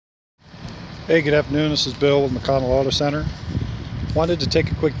Hey, good afternoon. This is Bill with McConnell Auto Center. Wanted to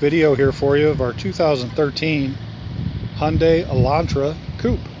take a quick video here for you of our 2013 Hyundai Elantra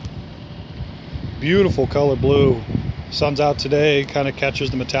Coupe. Beautiful color blue. Sun's out today, kind of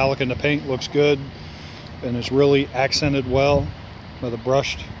catches the metallic in the paint, looks good, and it's really accented well with a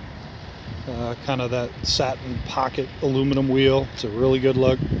brushed kind of that satin pocket aluminum wheel. It's a really good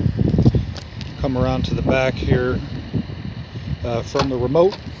look. Come around to the back here from the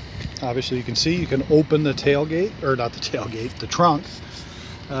remote. Obviously you can see you can open the tailgate, or not the tailgate, the trunk.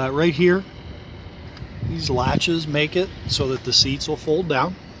 Right here, these latches make it so that the seats will fold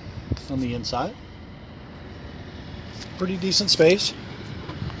down on the inside. Pretty decent space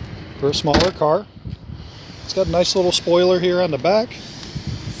for a smaller car. It's got a nice little spoiler here on the back.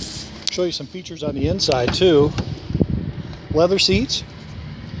 Show you some features on the inside too. Leather seats.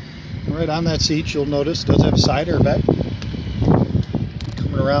 And right on that seat you'll notice it does have a side airbag.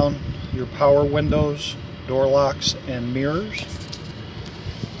 Coming around your power windows, door locks, and mirrors.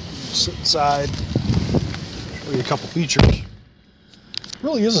 Sit inside, show you a couple features. It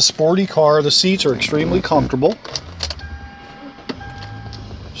really is a sporty car. The seats are extremely comfortable.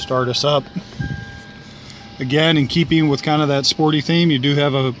 Start us up. Again, in keeping with kind of that sporty theme, you do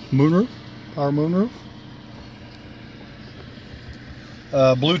have a moonroof, power moonroof.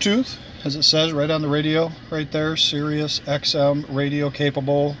 Bluetooth, as it says right on the radio, right there, Sirius XM radio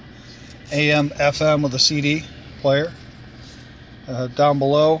capable, AM, FM with a CD player. Down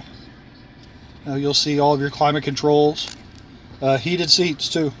below, you'll see all of your climate controls. Heated seats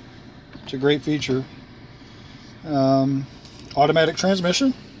too. It's a great feature. Automatic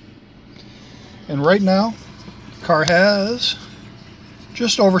transmission. And right now, the car has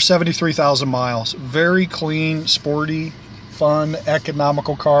just over 73,000 miles. Very clean, sporty, fun,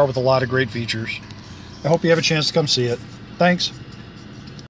 economical car with a lot of great features. I hope you have a chance to come see it. Thanks.